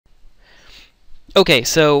Okay,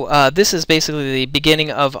 so this is basically the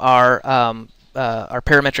beginning of our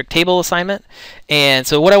parametric table assignment. And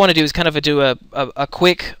so what I want to do is kind of do a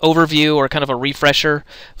quick overview or kind of a refresher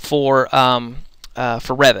for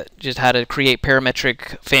Revit, just how to create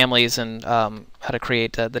parametric families and how to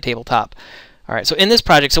create the tabletop. All right, so in this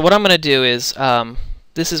project, so what I'm going to do is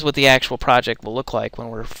this is what the actual project will look like when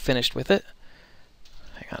we're finished with it.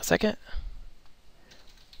 Hang on a second.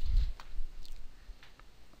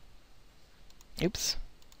 Oops.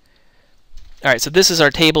 All right, so this is our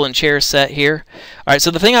table and chair set here. All right, so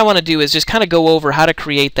the thing I want to do is just kind of go over how to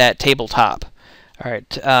create that tabletop. All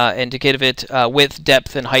right, and to give it width,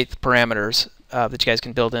 depth, and height parameters that you guys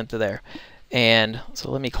can build into there. And so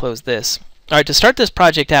let me close this. All right, to start this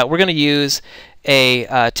project out, we're going to use a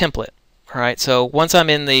template. All right, so once I'm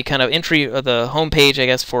in the kind of entry of the home page, I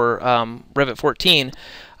guess, for Revit 14,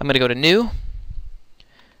 I'm going to go to New.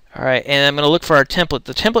 All right, and I'm going to look for our template.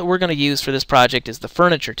 The template we're going to use for this project is the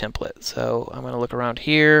furniture template. So I'm going to look around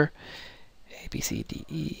here, A, B, C, D,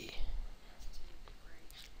 E.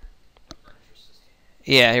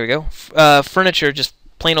 Yeah, here we go. Furniture, just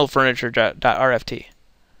plain old furniture.rft.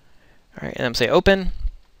 All right, and then say open.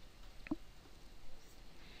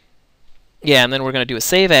 Yeah, and then we're going to do a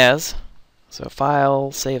save as. So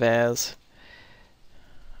file, save as.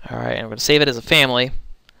 All right, and we're going to save it as a family.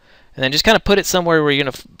 And then just kind of put it somewhere where you're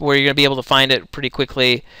gonna be able to find it pretty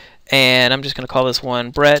quickly. And I'm just gonna call this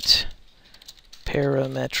one Brett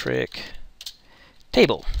Parametric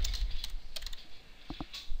Table.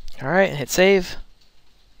 All right, and hit save.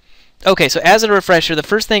 Okay, so as a refresher, the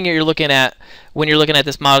first thing you're looking at when you're looking at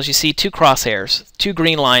this model is you see two crosshairs, two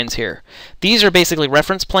green lines here. These are basically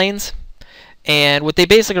reference planes. And what they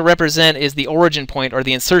basically represent is the origin point or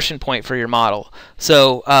the insertion point for your model.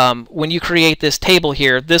 So when you create this table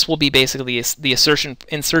here, this will be basically the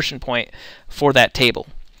insertion point for that table.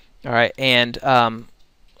 All right, and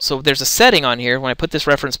so there's a setting on here. When I put this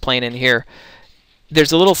reference plane in here,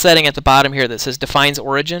 there's a little setting at the bottom here that says defines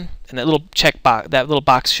origin, and that little check box, that little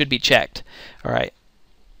box should be checked. All right.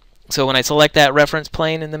 So when I select that reference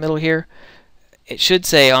plane in the middle here, it should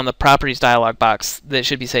say on the properties dialog box that it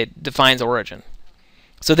should be say defines origin.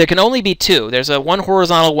 So there can only be two. There's a one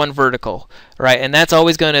horizontal, one vertical, right? And that's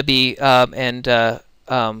always going to be that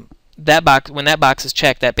box, when that box is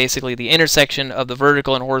checked, that basically the intersection of the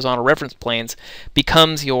vertical and horizontal reference planes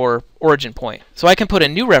becomes your origin point. So I can put a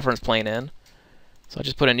new reference plane in. So I'll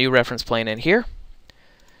just put a new reference plane in here,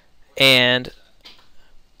 and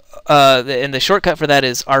the shortcut for that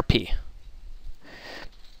is RP.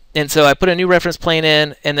 And so I put a new reference plane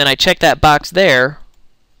in, and then I check that box there,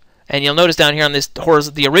 and you'll notice down here on this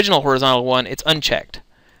the original horizontal one, it's unchecked.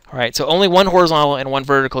 All right, so only one horizontal and one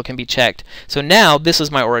vertical can be checked. So now this is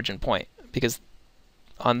my origin point, because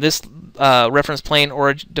on this reference plane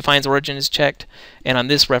defines origin is checked, and on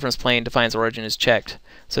this reference plane defines origin is checked.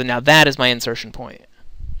 So now that is my insertion point.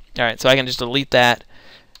 All right, so I can just delete that,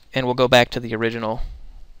 and we'll go back to the original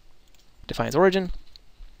defines origin.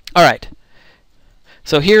 All right.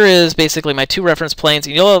 So here is basically my two reference planes.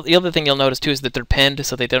 And the other thing you'll notice too is that they're pinned,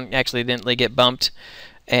 so they don't actually get bumped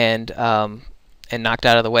and knocked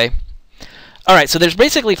out of the way. All right, so there's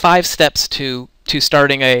basically 5 steps to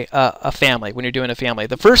starting a family when you're doing a family.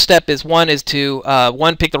 The first step is to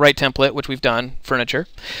pick the right template, which we've done, furniture.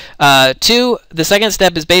 2, the second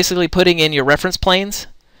step is basically putting in your reference planes.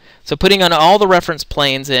 So putting on all the reference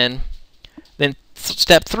planes in. Then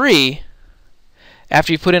step 3.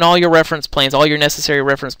 After you've put in all your reference planes, all your necessary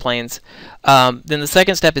reference planes, then the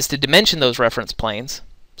second step is to dimension those reference planes.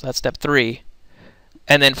 So that's step 3.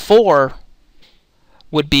 And then 4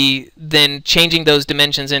 would be then changing those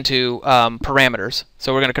dimensions into parameters.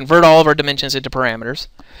 So we're going to convert all of our dimensions into parameters.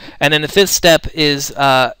 And then the 5th step is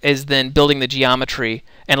then building the geometry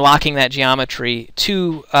and locking that geometry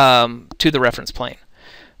to the reference plane.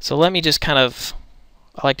 So let me just kind of,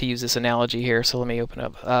 I like to use this analogy here, so let me open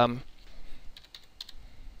up.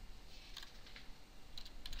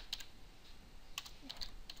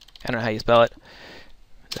 I don't know how you spell it.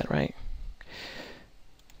 Is that right?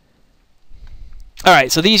 All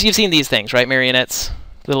right, so you've seen these things, right? Marionettes,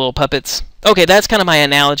 the little puppets. Okay, that's kind of my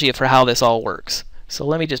analogy for how this all works. So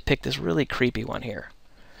let me just pick this really creepy one here.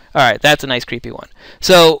 All right, that's a nice creepy one.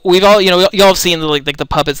 So we've all, y'all have seen like the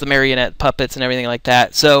puppets, the marionette puppets, and everything like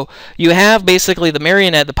that. So you have basically the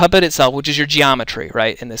marionette, the puppet itself, which is your geometry,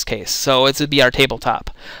 right? In this case, so it would be our tabletop.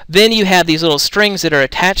 Then you have these little strings that are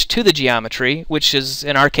attached to the geometry, which is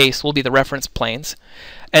in our case will be the reference planes.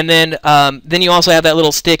 And then you also have that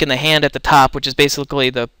little stick in the hand at the top, which is basically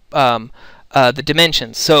the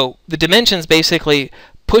dimensions. So the dimensions basically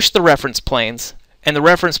push the reference planes and the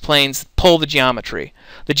reference planes pull the geometry.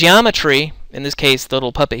 The geometry, in this case the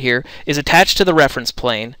little puppet here, is attached to the reference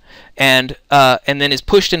plane and then is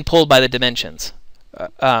pushed and pulled by the dimensions.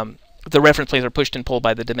 The reference planes are pushed and pulled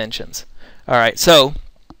by the dimensions. Alright, so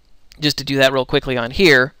just to do that real quickly on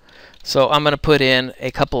here, so I'm going to put in a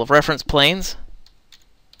couple of reference planes.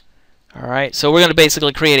 Alright, so we're going to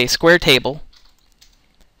basically create a square table.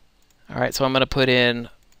 Alright, so I'm going to put in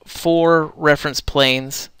 4 reference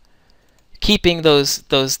planes, keeping those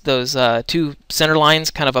two center lines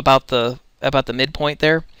kind of about the midpoint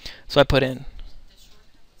there. So I put in,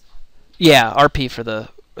 yeah, RP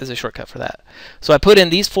is a shortcut for that. So I put in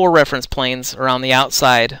these 4 reference planes around the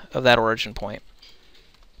outside of that origin point.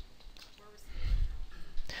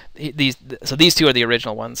 So these 2 are the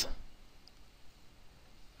original ones.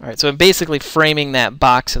 All right, so I'm basically framing that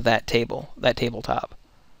box of that tabletop.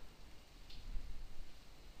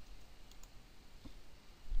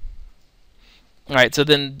 All right, so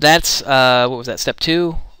then that's what was that? Step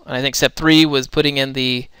 2, and I think step 3 was putting in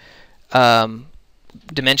the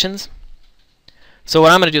dimensions. So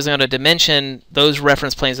what I'm going to do is I'm going to dimension those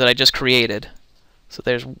reference planes that I just created. So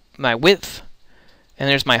there's my width, and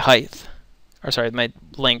there's my height. Or sorry, my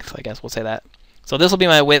length, I guess we'll say that. So this will be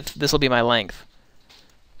my width, this will be my length.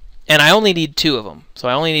 And I only need 2 of them. So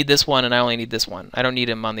I only need this one, and I only need this one. I don't need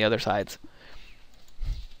them on the other sides.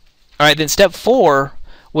 All right, then step 4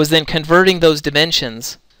 was then converting those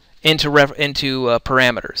dimensions into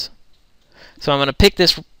parameters. So I'm going to pick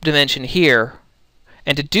this dimension here,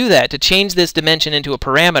 and to do that, to change this dimension into a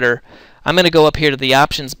parameter, I'm going to go up here to the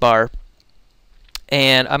options bar,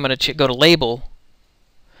 and I'm going to go to label,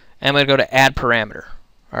 and I'm going to go to add parameter.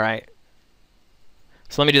 All right.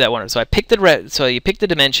 So let me do that one. So I pick so you pick the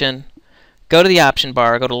dimension, go to the option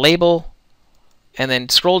bar, go to label, and then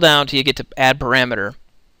scroll down till you get to add parameter.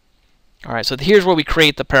 All right. So here's where we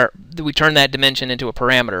create we turn that dimension into a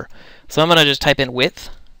parameter. So I'm going to just type in width,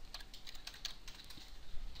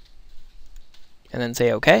 and then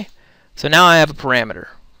say OK. So now I have a parameter.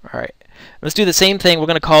 All right. Let's do the same thing. We're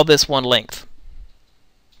going to call this one length.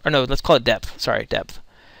 Or no, let's call it depth. Sorry, depth.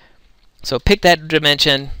 So pick that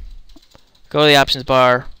dimension, go to the options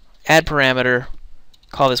bar, add parameter,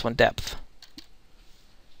 call this one depth.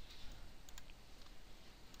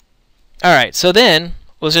 All right, so then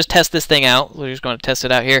let's just test this thing out. We're just going to test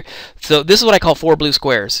it out here. So this is what I call 4 blue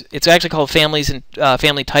squares. It's actually called families and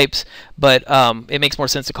family types, but it makes more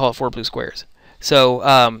sense to call it 4 blue squares. So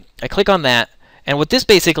I click on that, and what this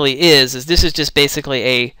basically is this is just basically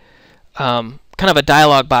a kind of a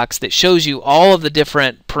dialog box that shows you all of the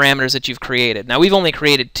different parameters that you've created. Now we've only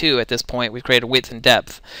created 2 at this point. We've created width and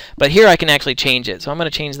depth, but here I can actually change it. So I'm going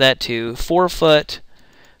to change that to 4 foot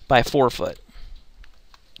by 4 foot.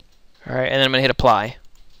 All right, and then I'm going to hit apply.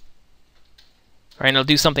 All right, and it'll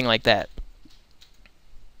do something like that.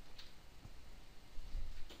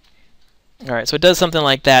 All right, so it does something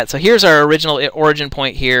like that. So here's our original origin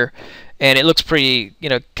point here, and it looks pretty,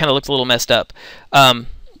 kind of looks a little messed up.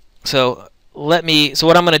 So what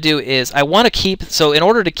I'm going to do is I want to keep, so in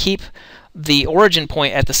order to keep the origin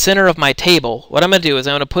point at the center of my table, what I'm going to do is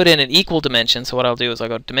I'm going to put in an equal dimension. So what I'll do is I'll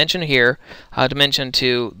go dimension here, dimension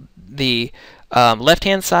to the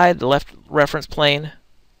left-hand side, the left reference plane,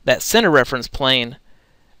 that center reference plane,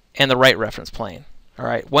 and the right reference plane. All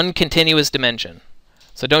right, one continuous dimension.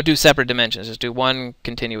 So don't do separate dimensions, just do one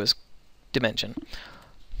continuous dimension.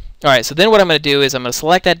 All right, so then what I'm going to do is I'm going to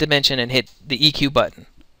select that dimension and hit the EQ button.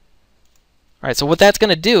 All right, so what that's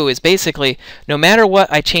going to do is basically, no matter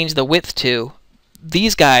what I change the width to,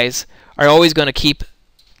 these guys are always going to keep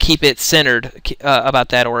it centered about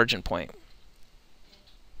that origin point.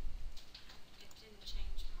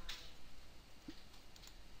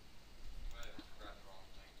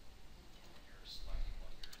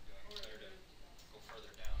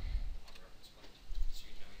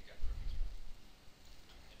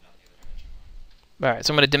 All right,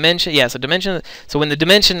 so I'm going to dimension. Yeah, so dimension. So when the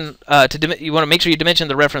dimension, you want to make sure you dimension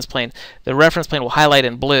the reference plane. The reference plane will highlight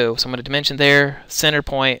in blue. So I'm going to dimension there, center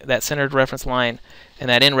point, that centered reference line, and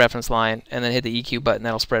that end reference line, and then hit the EQ button.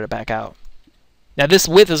 That'll spread it back out. Now this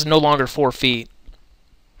width is no longer 4 feet.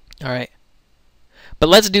 All right, but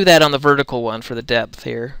let's do that on the vertical one for the depth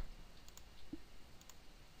here.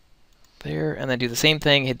 There, and then do the same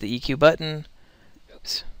thing. Hit the EQ button.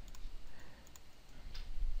 Oops.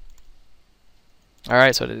 All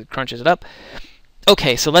right, so it crunches it up.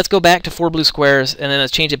 Okay, so let's go back to 4 blue squares, and then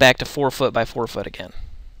let's change it back to 4 foot by 4 foot again.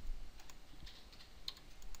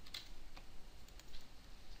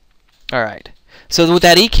 All right. So what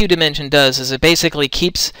that EQ dimension does is it basically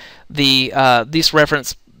keeps the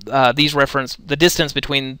the distance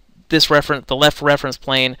between this the left reference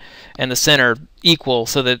plane and the center equal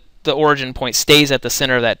so that the origin point stays at the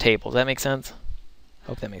center of that table. Does that make sense? I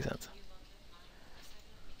hope that makes sense.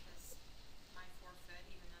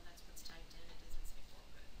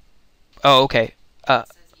 Oh, okay. Oh,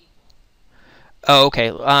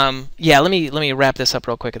 okay. Yeah. Let me wrap this up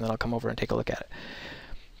real quick, and then I'll come over and take a look at it.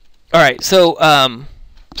 All right. So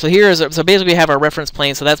so basically we have our reference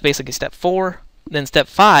plane. So that's basically step 4. Then step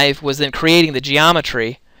 5 was then creating the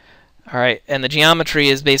geometry. All right, and the geometry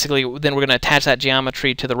is basically then we're going to attach that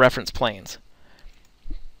geometry to the reference planes.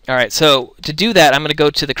 All right. So to do that, I'm going to go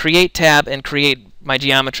to the Create tab and create my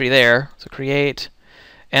geometry there. So create,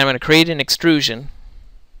 and I'm going to create an extrusion.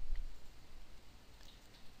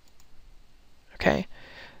 Okay.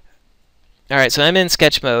 All right, so I'm in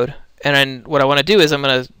sketch mode, and then what I want to do is I'm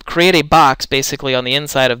going to create a box basically on the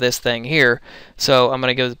inside of this thing here. So I'm going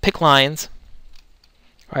to go to pick lines.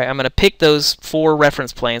 All right, I'm going to pick those 4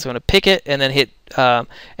 reference planes. I'm going to pick it and then hit and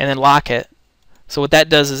then lock it. So what that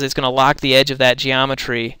does is it's going to lock the edge of that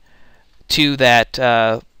geometry to that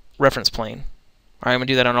reference plane. All right, I'm going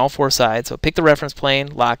to do that on all 4 sides. So pick the reference plane,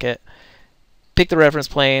 lock it. Pick the reference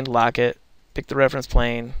plane, lock it. Pick the reference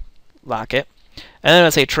plane, lock it. And then I'm going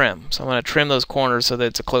to say trim. So I'm going to trim those corners so that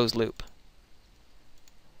it's a closed loop.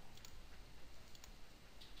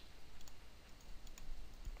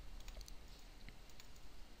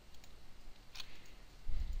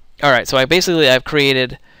 All right, so I've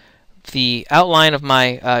created the outline of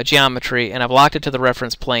my geometry, and I've locked it to the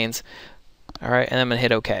reference planes. All right, and I'm going to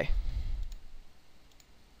hit OK.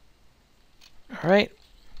 All right.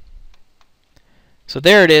 So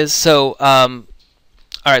there it is. So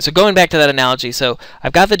all right, so going back to that analogy, so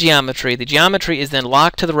I've got the geometry. The geometry is then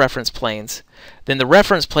locked to the reference planes. Then the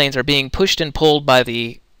reference planes are being pushed and pulled by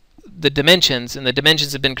the dimensions, and the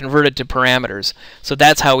dimensions have been converted to parameters. So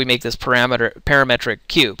that's how we make this parametric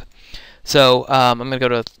cube. So I'm going to go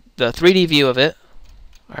to the 3D view of it.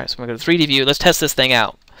 All right, so I'm going to go to 3D view. Let's test this thing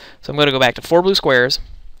out. So I'm going to go back to 4 blue squares.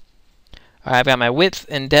 All right, I've got my width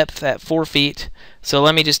and depth at 4 feet. So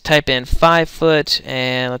let me just type in 5 foot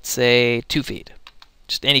and let's say 2 feet.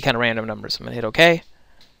 Just any kind of random numbers. I'm going to hit OK.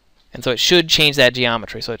 And so it should change that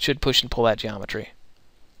geometry. So it should push and pull that geometry.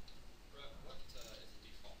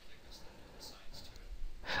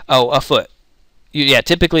 Oh, a foot. Yeah,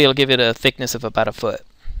 typically it'll give it a thickness of about a foot.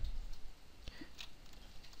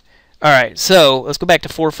 All right, so let's go back to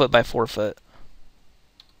 4 foot by 4 foot.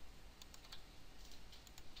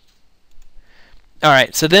 All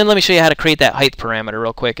right, so then let me show you how to create that height parameter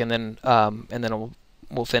real quick, and then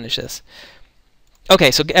we'll finish this. Okay,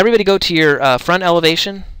 so everybody go to your front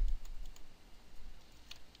elevation.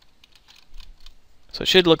 So it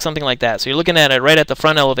should look something like that. So you're looking at it right at the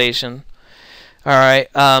front elevation. All right,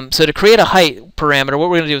 so to create a height parameter, what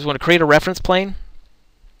we're going to do is we're going to create a reference plane.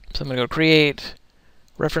 So I'm going to go create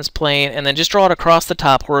reference plane, and then just draw it across the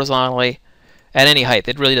top horizontally at any height.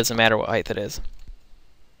 It really doesn't matter what height it is.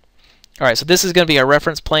 All right, so this is going to be our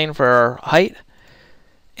reference plane for our height.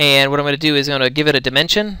 And what I'm going to do is I'm going to give it a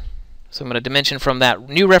dimension. So I'm going to dimension from that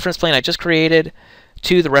new reference plane I just created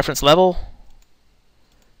to the reference level.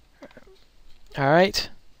 All right.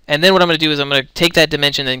 And then what I'm going to do is I'm going to take that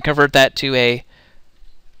dimension and convert that to a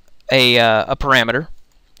parameter.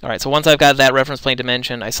 All right, so once I've got that reference plane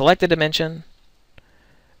dimension, I select the dimension.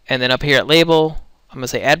 And then up here at label, I'm going to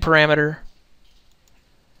say add parameter.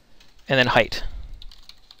 And then height.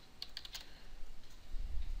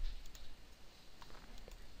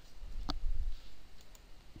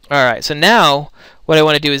 All right, so now what I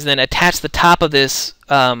want to do is then attach the top of this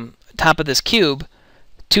cube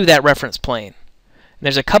to that reference plane. And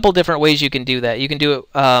there's a couple different ways you can do that. You can do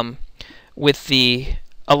it with the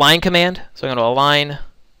align command. So I'm going to align,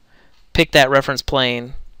 pick that reference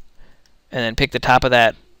plane, and then pick the top of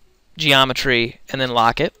that geometry, and then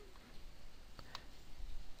lock it.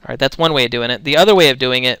 All right, that's one way of doing it. The other way of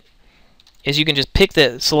doing it is you can just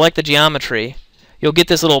select the geometry. You'll get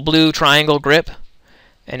this little blue triangle grip.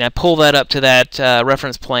 And I pull that up to that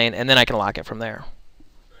reference plane, and then I can lock it from there.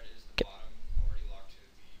 Okay.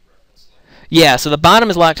 Yeah, so the bottom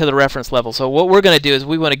is locked to the reference level. So what we're going to do is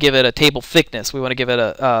we want to give it a table thickness. We want to give it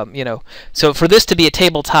a, so for this to be a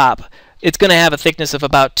tabletop, it's going to have a thickness of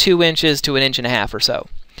about 2 inches to 1.5 inches or so.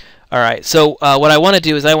 All right, so what I want to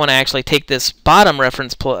do is I want to actually take this bottom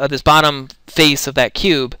this bottom face of that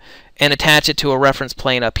cube and attach it to a reference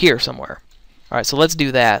plane up here somewhere. All right, so let's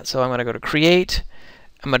do that. So I'm going to go to Create.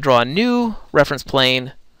 I'm going to draw a new reference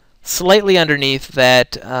plane slightly underneath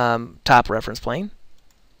that top reference plane.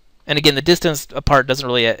 And again, the distance apart doesn't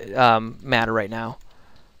really matter right now.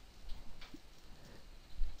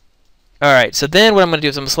 All right, so then what I'm going to do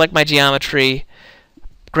is I'm going to select my geometry,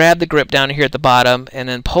 grab the grip down here at the bottom and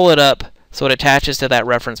then pull it up so it attaches to that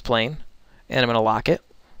reference plane. And I'm going to lock it.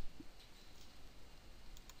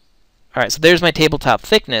 Alright, so there's my tabletop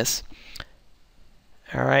thickness.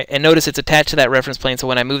 Alright, and notice it's attached to that reference plane, so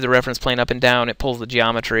when I move the reference plane up and down, it pulls the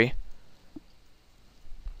geometry.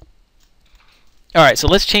 Alright, so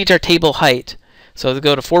let's change our table height. So to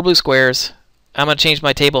go to 4 blue squares, I'm going to change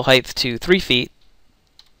my table height to 3 feet.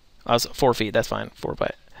 Oh, 4 feet, that's fine. 4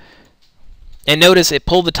 by. And notice it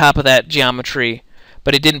pulled the top of that geometry,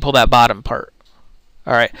 but it didn't pull that bottom part.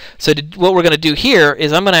 Alright, so what we're going to do here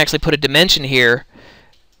is I'm going to actually put a dimension here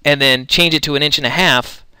and then change it to 1.5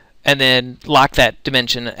 inches and then lock that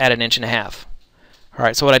dimension at 1.5 inches.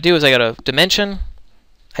 Alright, so what I do is I go to dimension,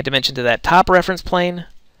 I dimension to that top reference plane,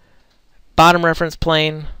 bottom reference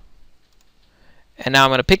plane, and now I'm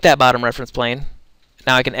going to pick that bottom reference plane.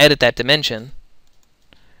 Now I can edit that dimension,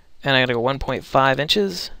 and I'm going to go 1.5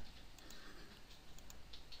 inches.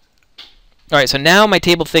 Alright, so now my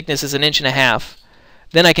table thickness is 1.5 inches.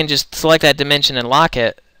 Then I can just select that dimension and lock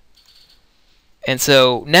it. And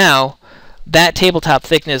so now that tabletop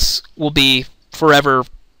thickness will be forever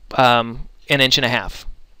 1.5 inches.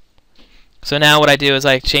 So now what I do is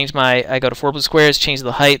I go to 4 blue squares, change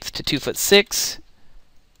the height to 2'6",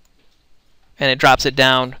 and it drops it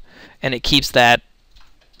down, and it keeps that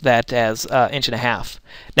as 1.5 inches.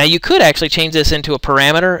 Now you could actually change this into a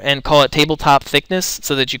parameter and call it tabletop thickness,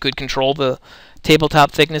 so that you could control the tabletop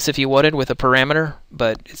thickness if you wanted with a parameter,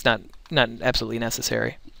 but it's not absolutely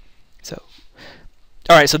necessary. So,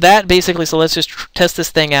 all right, so that basically, so let's just test this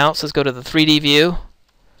thing out. So let's go to the 3D view.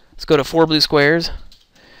 Let's go to 4 blue squares.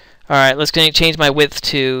 All right, let's change my width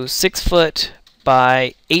to 6 foot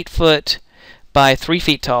by 8 foot by 3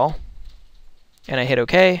 feet tall, and I hit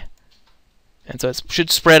OK. And so it should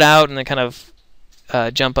spread out and then kind of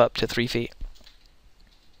jump up to 3 feet.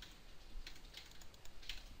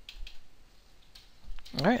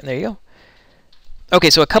 All right, and there you go. Okay,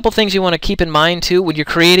 so a couple things you want to keep in mind too when you're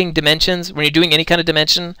creating dimensions, when you're doing any kind of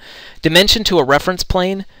dimension to a reference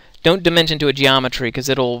plane. Don't dimension to a geometry because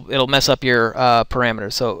it'll mess up your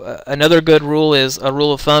parameters. So another good rule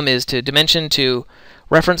of thumb is to dimension to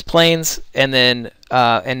reference planes and then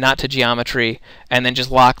and not to geometry, and then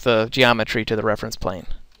just lock the geometry to the reference plane.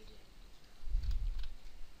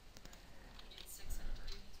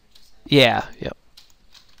 Yeah. Yep.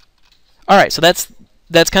 All right. So that's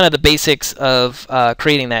kind of the basics of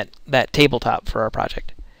creating that tabletop for our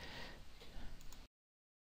project.